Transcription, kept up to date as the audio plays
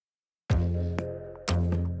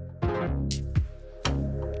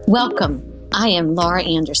Welcome. I am Laura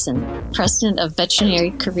Anderson, President of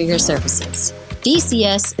Veterinary Career Services.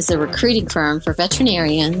 VCS is a recruiting firm for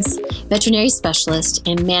veterinarians, veterinary specialists,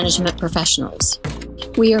 and management professionals.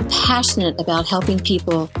 We are passionate about helping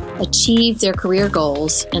people achieve their career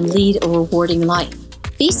goals and lead a rewarding life.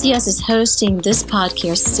 VCS is hosting this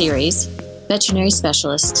podcast series, Veterinary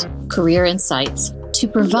Specialist Career Insights, to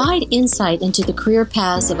provide insight into the career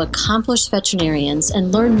paths of accomplished veterinarians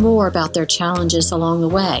and learn more about their challenges along the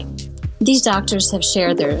way. These doctors have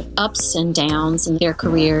shared their ups and downs in their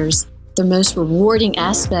careers, the most rewarding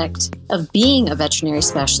aspect of being a veterinary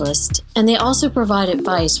specialist, and they also provide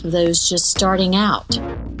advice for those just starting out.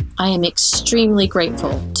 I am extremely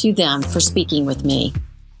grateful to them for speaking with me.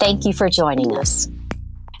 Thank you for joining us.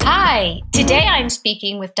 Hi, today I'm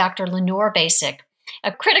speaking with Dr. Lenore Bacek,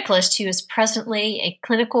 a criticalist who is presently a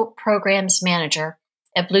clinical programs manager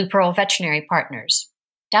at Blue Pearl Veterinary Partners.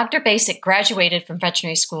 Dr. Bacek graduated from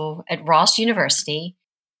veterinary school at Auburn University,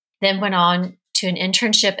 then went on to an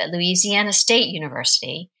internship at Louisiana State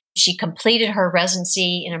University. She completed her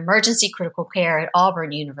residency in emergency critical care at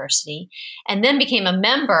Auburn University, and then became a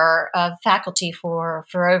member of faculty for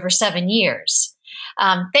over 7 years.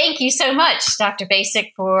 Thank you so much, Dr.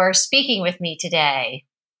 Bacek, for speaking with me today.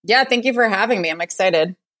 Yeah, thank you for having me. I'm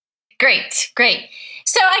excited. Great.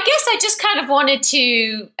 So I guess I just kind of wanted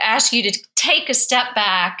to ask you to take a step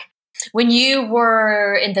back when you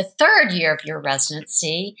were in the third year of your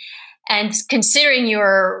residency and considering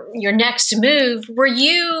your next move. Were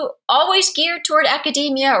you always geared toward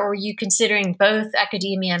academia, or were you considering both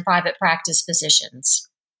academia and private practice positions?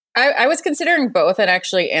 I was considering both and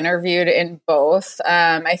actually interviewed in both.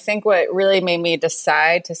 I think what really made me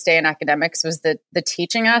decide to stay in academics was the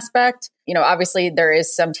teaching aspect. You know, obviously there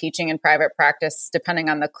is some teaching in private practice depending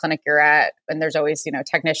on the clinic you're at. And there's always,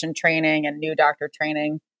 technician training and new doctor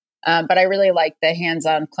training. But I really like the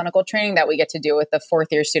hands-on clinical training that we get to do with the fourth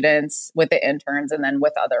year students, with the interns, and then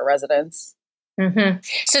with other residents. Mm-hmm.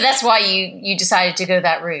 So that's why you decided to go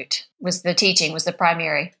that route. Was the teaching, was the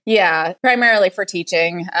primary? Yeah, primarily for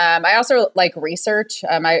teaching. I also like research.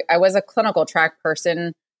 I was a clinical track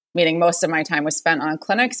person, meaning most of my time was spent on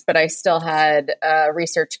clinics, but I still had a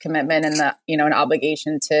research commitment and an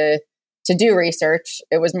obligation to do research.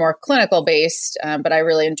 It was more clinical based, but I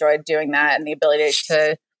really enjoyed doing that, and the ability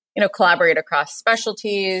to collaborate across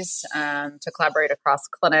specialties, to collaborate across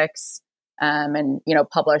clinics. And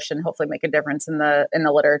publish and hopefully make a difference in the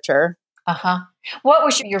literature. What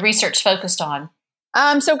was your research focused on?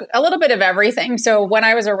 So a little bit of everything. So when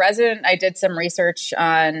I was a resident, I did some research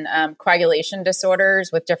on coagulation disorders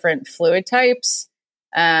with different fluid types.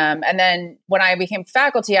 And then when I became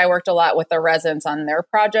faculty, I worked a lot with the residents on their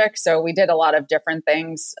projects. So we did a lot of different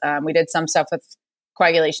things. We did some stuff with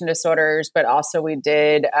coagulation disorders, but also we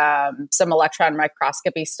did some electron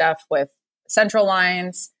microscopy stuff with central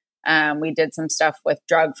lines. We did some stuff with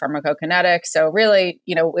drug pharmacokinetic. So really,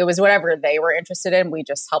 it was whatever they were interested in. We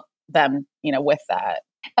just helped them, with that.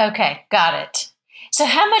 Okay, got it. So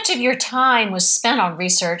how much of your time was spent on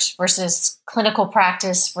research versus clinical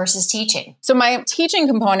practice versus teaching? So my teaching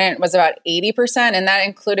component was about 80%, and that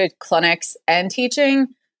included clinics and teaching.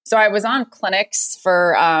 So I was on clinics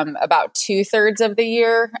for about 2/3 of the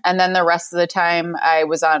year. And then the rest of the time I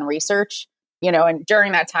was on research. And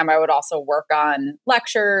during that time, I would also work on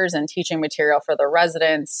lectures and teaching material for the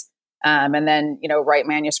residents, and then, write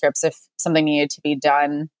manuscripts if something needed to be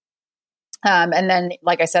done. And then,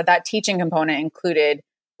 like I said, that teaching component included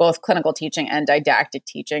both clinical teaching and didactic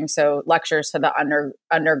teaching. So lectures to the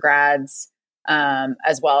undergrads,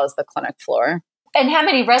 as well as the clinic floor. And how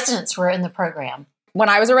many residents were in the program? When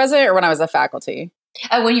I was a resident or when I was a faculty?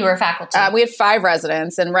 When you were a faculty? We had 5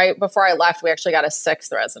 residents. And right before I left, we actually got a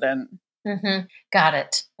 6th resident. Mm-hmm. Got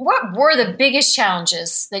it. What were the biggest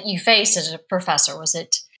challenges that you faced as a professor? Was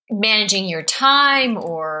it managing your time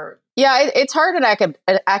or? Yeah, it's hard at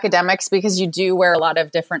academics because you do wear a lot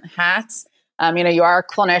of different hats. You are a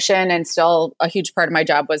clinician, and still a huge part of my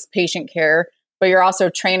job was patient care, but you're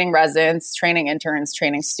also training residents, training interns,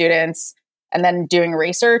 training students, and then doing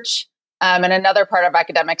research. And another part of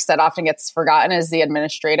academics that often gets forgotten is the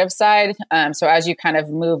administrative side. So as you kind of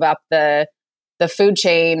move up the food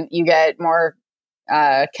chain, you get more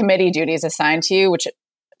committee duties assigned to you, which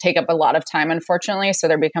take up a lot of time, unfortunately. So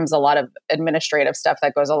there becomes a lot of administrative stuff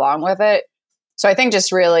that goes along with it. So I think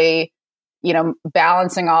just really,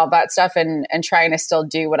 balancing all of that stuff and trying to still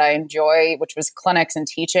do what I enjoy, which was clinics and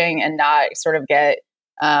teaching, and not sort of get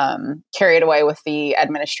carried away with the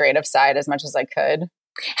administrative side as much as I could.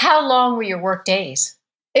 How long were your work days?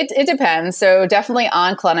 It depends. So definitely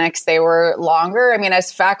on clinics, they were longer. I mean,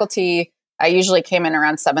 as faculty, I usually came in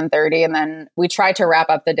around 7:30, and then we tried to wrap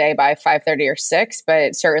up the day by 5:30 or 6.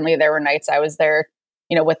 But certainly there were nights I was there,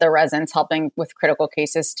 with the residents helping with critical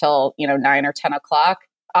cases till 9 or 10 o'clock.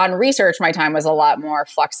 On research, my time was a lot more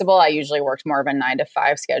flexible. I usually worked more of a 9 to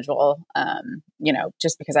 5 schedule,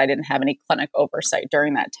 just because I didn't have any clinic oversight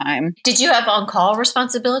during that time. Did you have on-call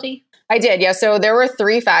responsibility? I did, yeah. So there were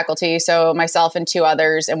 3 faculty, so myself and 2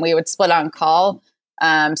 others, and we would split on call.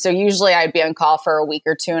 So usually I'd be on call for a week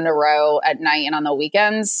or 2 in a row at night and on the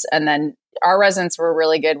weekends. And then our residents were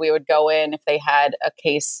really good. We would go in if they had a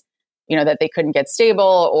case, that they couldn't get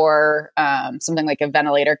stable, or something like a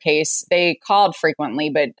ventilator case. They called frequently,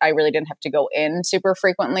 but I really didn't have to go in super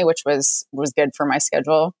frequently, which was good for my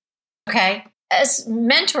schedule. Okay. As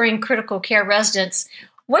mentoring critical care residents,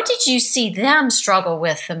 what did you see them struggle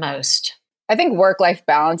with the most? I think work-life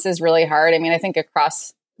balance is really hard. I mean, I think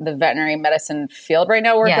across the veterinary medicine field right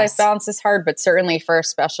now, work-life balance is hard, but certainly for a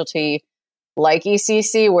specialty like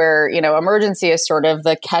ECC, where, emergency is sort of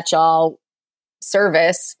the catch-all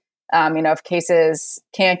service. If cases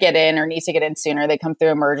can't get in or need to get in sooner, they come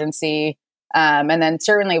through emergency. And then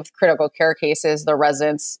certainly with critical care cases, the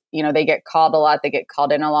residents, they get called a lot, they get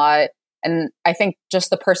called in a lot. And I think just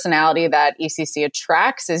the personality that ECC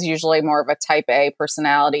attracts is usually more of a type A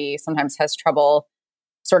personality, sometimes has trouble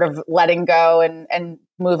sort of letting go and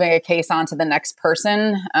moving a case on to the next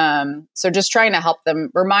person. So just trying to help them,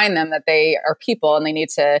 remind them that they are people and they need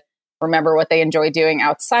to remember what they enjoy doing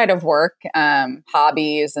outside of work,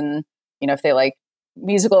 hobbies, and, if they like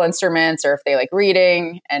musical instruments or if they like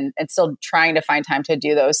reading, and still trying to find time to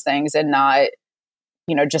do those things and not,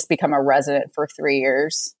 just become a resident for 3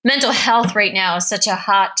 years. Mental health right now is such a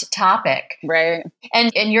hot topic. Right.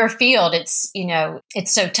 And in your field, it's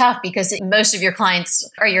so tough because most of your clients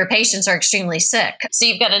or your patients are extremely sick. So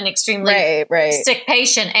you've got an extremely sick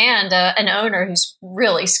patient and an owner who's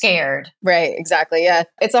really scared. Right. Exactly. Yeah.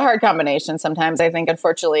 It's a hard combination sometimes. I think,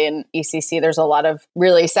 unfortunately, in ECC, there's a lot of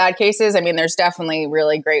really sad cases. I mean, there's definitely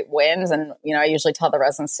really great wins. And, I usually tell the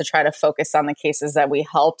residents to try to focus on the cases that we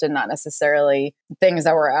helped and not necessarily things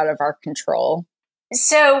that were out of our control.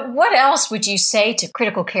 So what else would you say to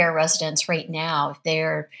critical care residents right now if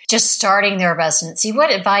they're just starting their residency?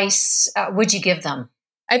 What advice would you give them?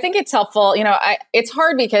 I think it's helpful. It's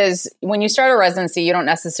hard because when you start a residency, you don't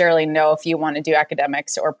necessarily know if you want to do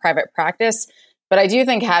academics or private practice. But I do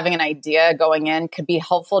think having an idea going in could be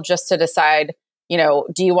helpful just to decide, do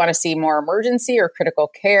you want to see more emergency or critical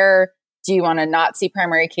care? Do you want to not see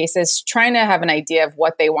primary cases? Trying to have an idea of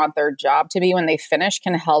what they want their job to be when they finish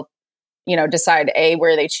can help, decide A,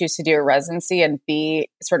 where they choose to do a residency, and B,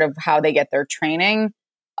 sort of how they get their training.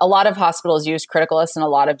 A lot of hospitals use criticalists in a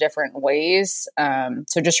lot of different ways.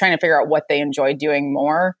 So just trying to figure out what they enjoy doing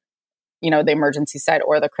more, the emergency side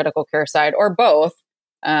or the critical care side or both,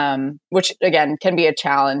 which again can be a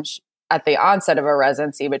challenge at the onset of a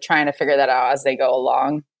residency, but trying to figure that out as they go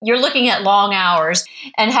along. You're looking at long hours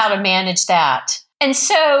and how to manage that. And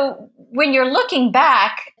so when you're looking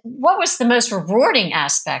back, what was the most rewarding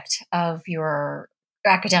aspect of your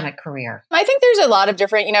academic career? I think there's a lot of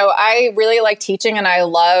different, I really like teaching, and I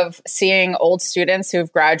love seeing old students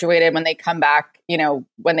who've graduated when they come back,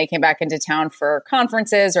 when they came back into town for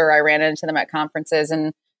conferences, or I ran into them at conferences,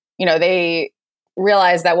 and, they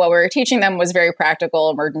realized that what we were teaching them was very practical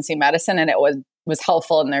emergency medicine, and it was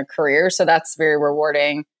helpful in their career. So that's very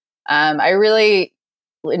rewarding. I really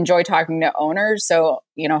enjoy talking to owners. So,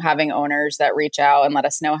 having owners that reach out and let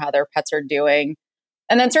us know how their pets are doing.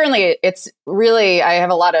 And then certainly it's really, I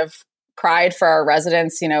have a lot of pride for our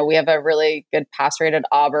residents. We have a really good pass rate at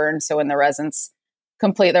Auburn. So when the residents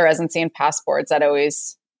complete their residency and passports, that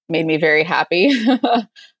always made me very happy.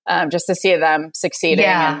 Just to see them succeeding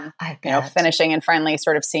and finishing and finally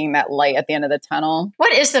sort of seeing that light at the end of the tunnel.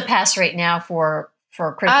 What is the pass rate now for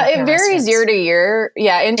critical care it varies residents? Year to year.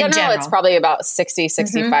 Yeah, in general, it's probably about 60,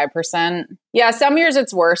 65%. Yeah, some years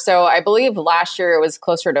it's worse. So I believe last year it was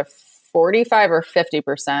closer to 45 or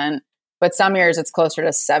 50%, but some years it's closer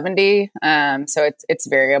to 70. So it's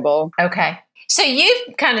variable. Okay. So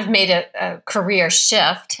you've kind of made a career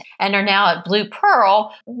shift and are now at Blue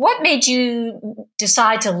Pearl. What made you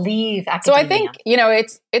decide to leave academia? So I think,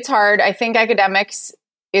 it's hard. I think academics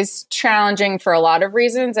is challenging for a lot of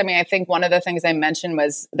reasons. I mean, I think one of the things I mentioned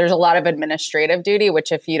was there's a lot of administrative duty,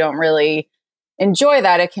 which if you don't really enjoy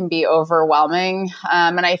that, it can be overwhelming.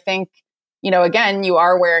 And I think, again, you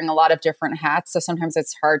are wearing a lot of different hats. So sometimes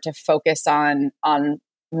it's hard to focus on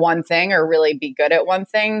one thing or really be good at one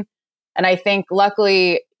thing. And I think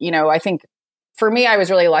luckily, I think for me, I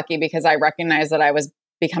was really lucky because I recognized that I was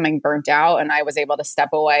becoming burnt out and I was able to step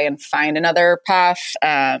away and find another path,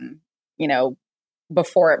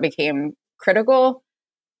 before it became critical.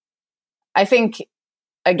 I think,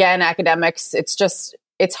 again, academics,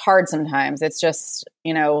 it's hard sometimes. It's just,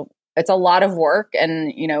 it's a lot of work,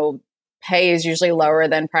 and, pay is usually lower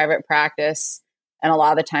than private practice. And a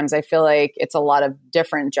lot of the times I feel like it's a lot of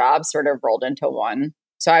different jobs sort of rolled into one.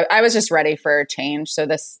 So I was just ready for a change. So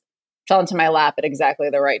this fell into my lap at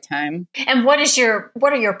exactly the right time. And what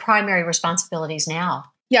are your primary responsibilities now?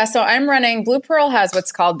 Yeah, so I'm running, Blue Pearl has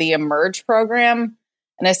what's called the Emerge program.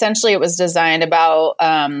 And essentially it was designed about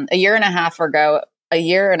a year and a half or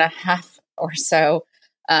so.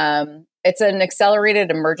 It's an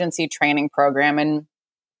accelerated emergency training program. And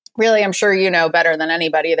really, I'm sure you know better than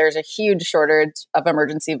anybody, there's a huge shortage of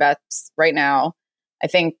emergency vets right now. I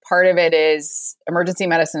think part of it is emergency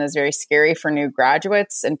medicine is very scary for new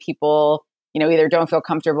graduates, and people, either don't feel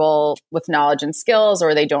comfortable with knowledge and skills,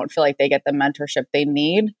 or they don't feel like they get the mentorship they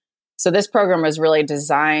need. So this program was really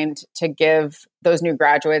designed to give those new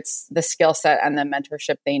graduates the skill set and the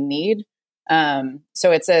mentorship they need.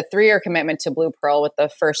 So it's a 3-year commitment to Blue Pearl, with the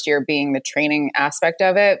first year being the training aspect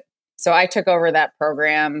of it. So I took over that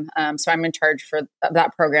program. So I'm in charge for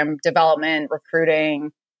that program development,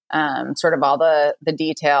 recruiting, sort of all the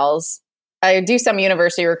details. I do some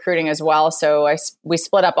university recruiting as well. So we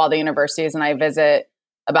split up all the universities, and I visit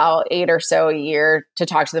about 8 or so a year to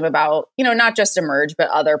talk to them about, not just Emerge, but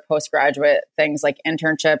other postgraduate things like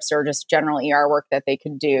internships or just general ER work that they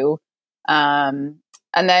could do. And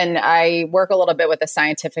then I work a little bit with the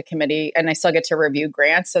scientific committee, and I still get to review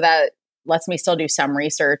grants. So that lets me still do some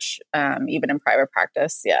research, even in private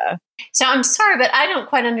practice. Yeah. So I'm sorry, but I don't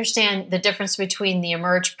quite understand the difference between the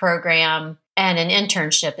Emerge program and an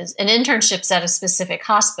internship. An internship's at a specific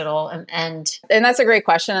hospital, and that's a great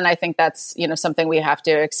question. And I think that's, something we have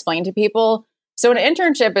to explain to people. So an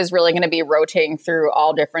internship is really going to be rotating through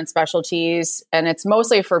all different specialties. And it's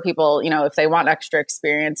mostly for people, if they want extra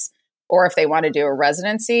experience or if they want to do a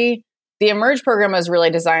residency. The Emerge program is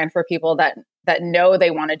really designed for people that know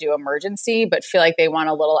they want to do emergency, but feel like they want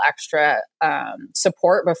a little extra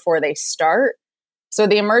support before they start. So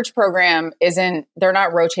the Emerge program they're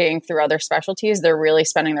not rotating through other specialties. They're really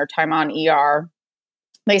spending their time on ER.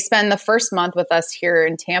 They spend the first month with us here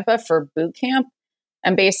in Tampa for boot camp.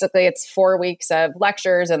 And basically it's 4 weeks of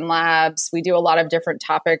lectures and labs. We do a lot of different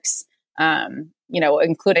topics,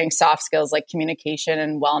 including soft skills like communication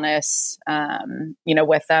and wellness,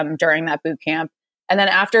 with them during that boot camp. And then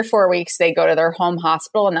after 4 weeks, they go to their home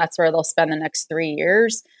hospital, and that's where they'll spend the next 3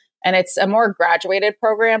 years. And it's a more graduated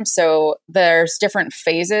program. So there's different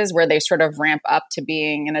phases where they sort of ramp up to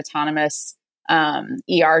being an autonomous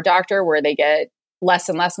ER doctor, where they get less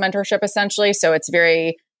and less mentorship, essentially. So it's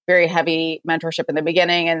very, very heavy mentorship in the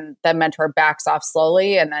beginning, and the mentor backs off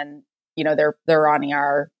slowly. And then, they're on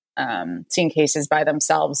ER seeing cases by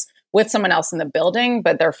themselves with someone else in the building,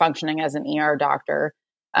 but they're functioning as an ER doctor.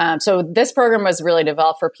 So this program was really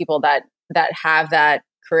developed for people that have that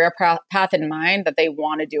career path in mind, that they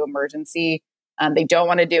want to do emergency. They don't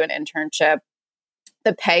want to do an internship.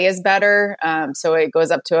 The pay is better. So it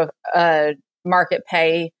goes up to a market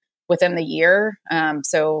pay within the year.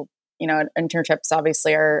 So, internships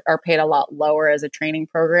obviously are paid a lot lower as a training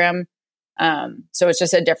program. So it's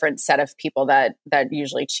just a different set of people that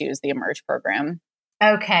usually choose the Emerge program.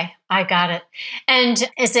 Okay, I got it. And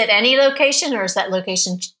is it any location, or is that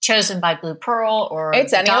location chosen by Blue Pearl, or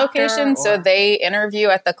it's any location? So they interview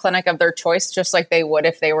at the clinic of their choice, just like they would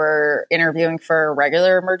if they were interviewing for a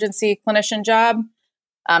regular emergency clinician job.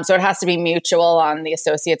 So it has to be mutual on the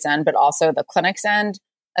associate's end, but also the clinic's end.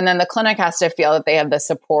 And then the clinic has to feel that they have the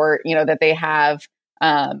support, that they have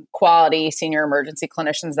quality senior emergency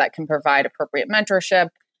clinicians that can provide appropriate mentorship,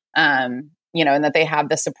 and that they have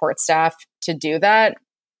the support staff to do that.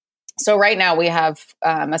 So right now we have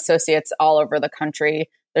associates all over the country.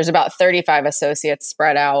 There's about 35 associates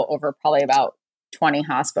spread out over probably about 20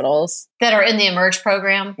 hospitals. That are in the Emerge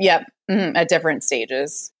program? Yep. Mm-hmm. At different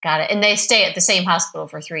stages. Got it. And they stay at the same hospital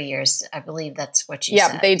for 3 years. I believe that's what you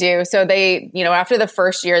said. Yeah, they do. So they, after the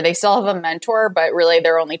first year, they still have a mentor, but really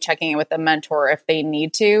they're only checking in with the mentor if they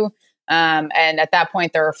need to. And at that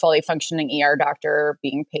point, they're a fully functioning ER doctor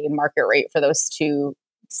being paid market rate for those two,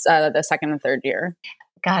 the second and third year.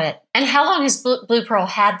 Got it. And how long has Blue Pearl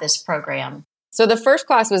had this program? So the first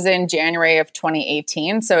class was in January of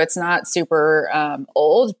 2018. So it's not super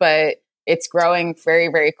old, but it's growing very,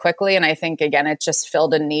 very quickly. And I think, again, it just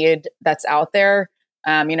filled a need that's out there.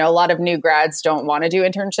 A lot of new grads don't want to do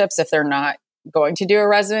internships if they're not going to do a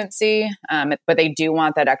residency, but they do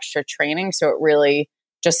want that extra training. So it really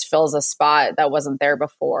just fills a spot that wasn't there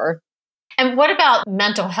before. And what about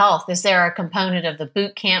mental health? Is there a component of the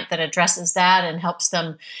boot camp that addresses that and helps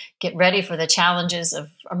them get ready for the challenges of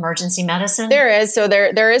emergency medicine? There is. So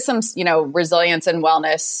there is some, resilience and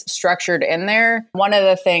wellness structured in there. One of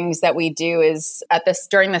the things that we do is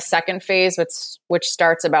during the second phase, which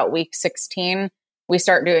starts about week 16, we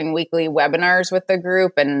start doing weekly webinars with the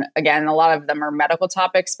group. And again, a lot of them are medical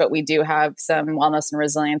topics, but we do have some wellness and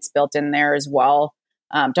resilience built in there as well.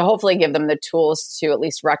 To hopefully give them the tools to at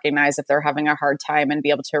least recognize if they're having a hard time and be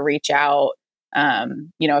able to reach out,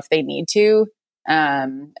 if they need to.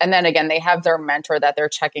 And then again, they have their mentor that they're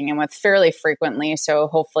checking in with fairly frequently. So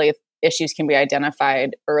hopefully issues can be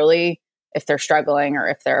identified early if they're struggling or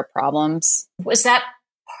if there are problems. Was that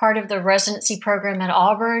part of the residency program at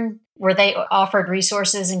Auburn? Were they offered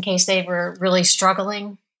resources in case they were really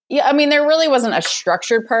struggling? Yeah, I mean, there really wasn't a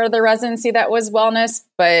structured part of the residency that was wellness,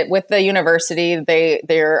 but with the university,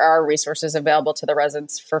 there are resources available to the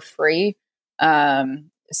residents for free.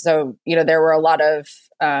 So, there were a lot of,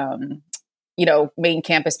 main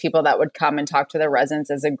campus people that would come and talk to the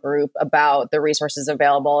residents as a group about the resources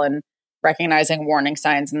available and recognizing warning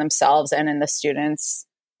signs in themselves and in the students,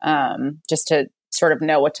 just to sort of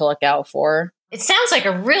know what to look out for. It sounds like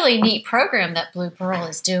a really neat program that Blue Pearl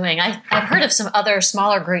is doing. I've heard of some other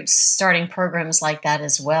smaller groups starting programs like that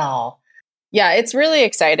as well. Yeah, it's really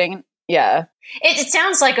exciting. Yeah. It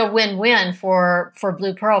sounds like a win-win for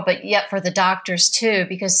Blue Pearl, but yet for the doctors too,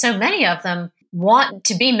 because so many of them want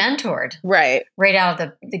to be mentored right out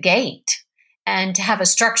of the gate and to have a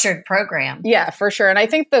structured program. Yeah, for sure. And I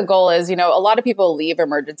think the goal is, a lot of people leave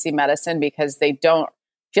emergency medicine because they don't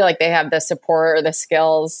feel like they have the support or the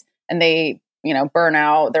skills, and they burn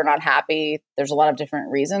out, they're not happy. There's a lot of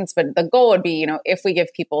different reasons, but the goal would be, if we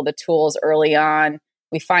give people the tools early on,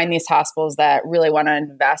 we find these hospitals that really want to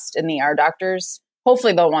invest in the ER doctors.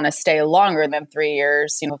 Hopefully they'll want to stay longer than 3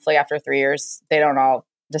 years. Hopefully after 3 years, they don't all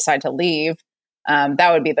decide to leave.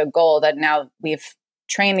 That would be the goal, that now we've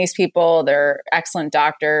trained these people. They're excellent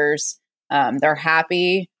doctors. They're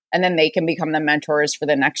happy. And then they can become the mentors for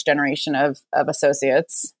the next generation of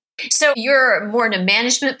associates. So you're more in a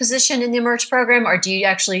management position in the Emerge program, or do you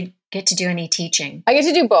actually get to do any teaching? I get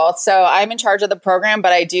to do both. So I'm in charge of the program,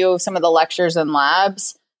 but I do some of the lectures and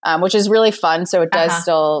labs, which is really fun. So it does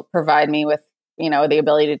still provide me with, the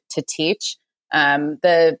ability to teach.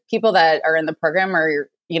 The people that are in the program are,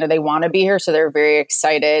 they want to be here. So they're very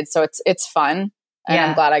excited. So it's fun. And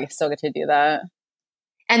I'm glad I still get to do that.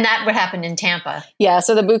 And that would happen in Tampa. Yeah.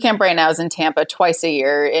 So the boot camp right now is in Tampa twice a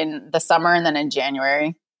year, in the summer and then in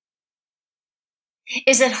January.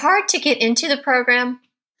 Is it hard to get into the program?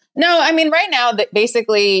 No, I mean, right now,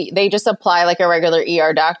 basically, they just apply like a regular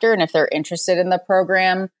ER doctor. And if they're interested in the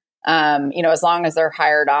program, as long as they're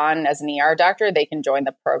hired on as an ER doctor, they can join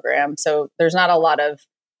the program. So there's not a lot of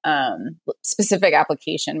specific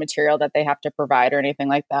application material that they have to provide or anything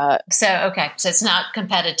like that. So it's not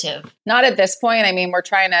competitive. Not at this point. I mean, we're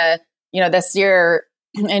trying to, this year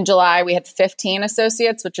in July, we had 15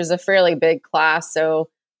 associates, which is a fairly big class. So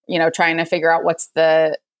trying to figure out what's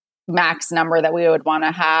the max number that we would want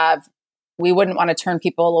to have. We wouldn't want to turn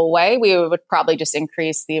people away. We would probably just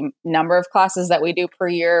increase the number of classes that we do per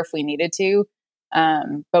year if we needed to.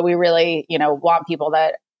 But we really, want people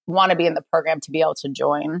that want to be in the program to be able to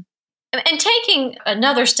join. And taking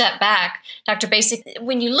another step back, Dr. Bacek,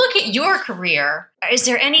 when you look at your career, is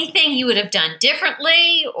there anything you would have done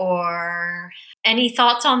differently, or any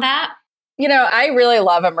thoughts on that? I really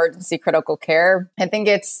love emergency critical care. I think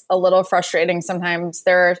it's a little frustrating sometimes.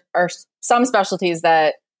 There are some specialties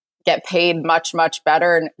that get paid much, much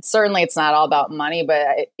better. And certainly it's not all about money, but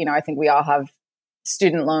I think we all have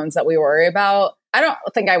student loans that we worry about. I don't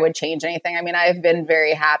think I would change anything. I mean, I've been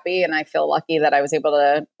very happy, and I feel lucky that I was able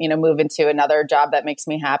to, move into another job that makes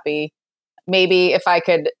me happy. Maybe if I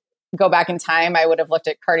could go back in time, I would have looked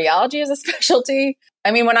at cardiology as a specialty.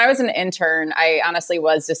 I mean, when I was an intern, I honestly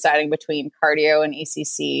was deciding between cardio and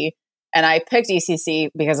ECC. And I picked ECC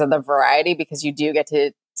because of the variety, because you do get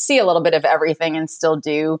to see a little bit of everything and still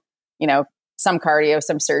do, some cardio,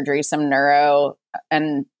 some surgery, some neuro.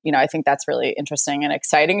 And, I think that's really interesting and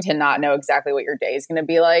exciting to not know exactly what your day is going to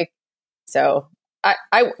be like. So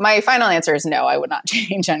my final answer is no, I would not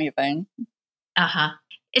change anything.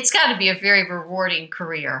 It's got to be a very rewarding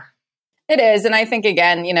career. It is. And I think,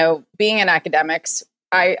 again, being in academics,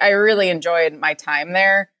 I really enjoyed my time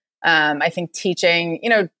there. I think teaching,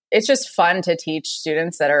 it's just fun to teach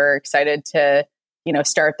students that are excited to,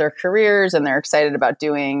 start their careers, and they're excited about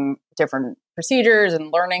doing different procedures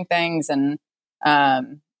and learning things. And,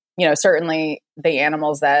 certainly the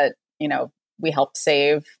animals that, we help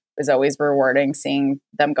save is always rewarding, seeing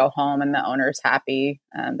them go home and the owner's happy.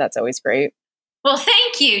 That's always great. Well,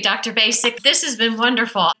 thank you, Dr. Bacek. This has been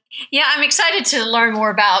wonderful. Yeah, I'm excited to learn more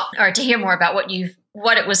about, or to hear more about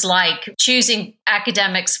what it was like choosing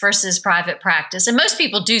academics versus private practice. And most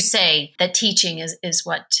people do say that teaching is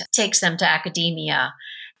what takes them to academia.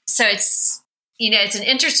 So it's an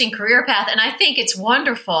interesting career path. And I think it's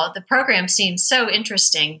wonderful. The program seems so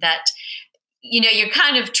interesting that, you're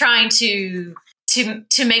kind of trying to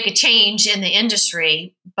make a change in the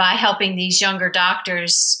industry by helping these younger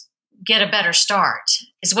doctors get a better start,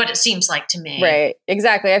 is what it seems like to me. Right.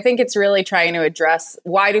 Exactly. I think it's really trying to address,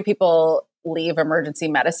 why do people leave emergency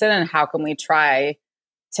medicine and how can we try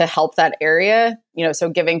to help that area? So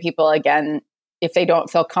giving people, again, if they don't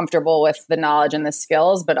feel comfortable with the knowledge and the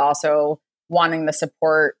skills, but also wanting the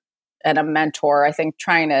support and a mentor, I think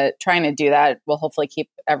trying to do that will hopefully keep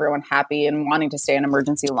everyone happy and wanting to stay in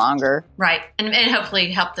emergency longer. Right. And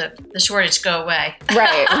hopefully help the shortage go away.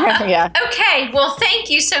 Right. Yeah. Okay. Well, thank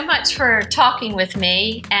you so much for talking with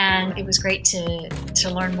me. And it was great to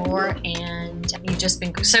learn more. And you've just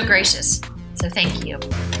been so gracious. So thank you.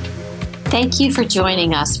 Thank you for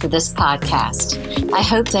joining us for this podcast. I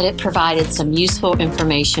hope that it provided some useful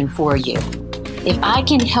information for you. If I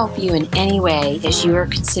can help you in any way as you are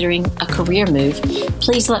considering a career move,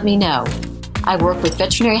 please let me know. I work with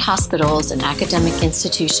veterinary hospitals and academic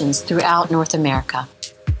institutions throughout North America,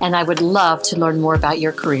 and I would love to learn more about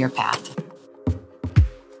your career path.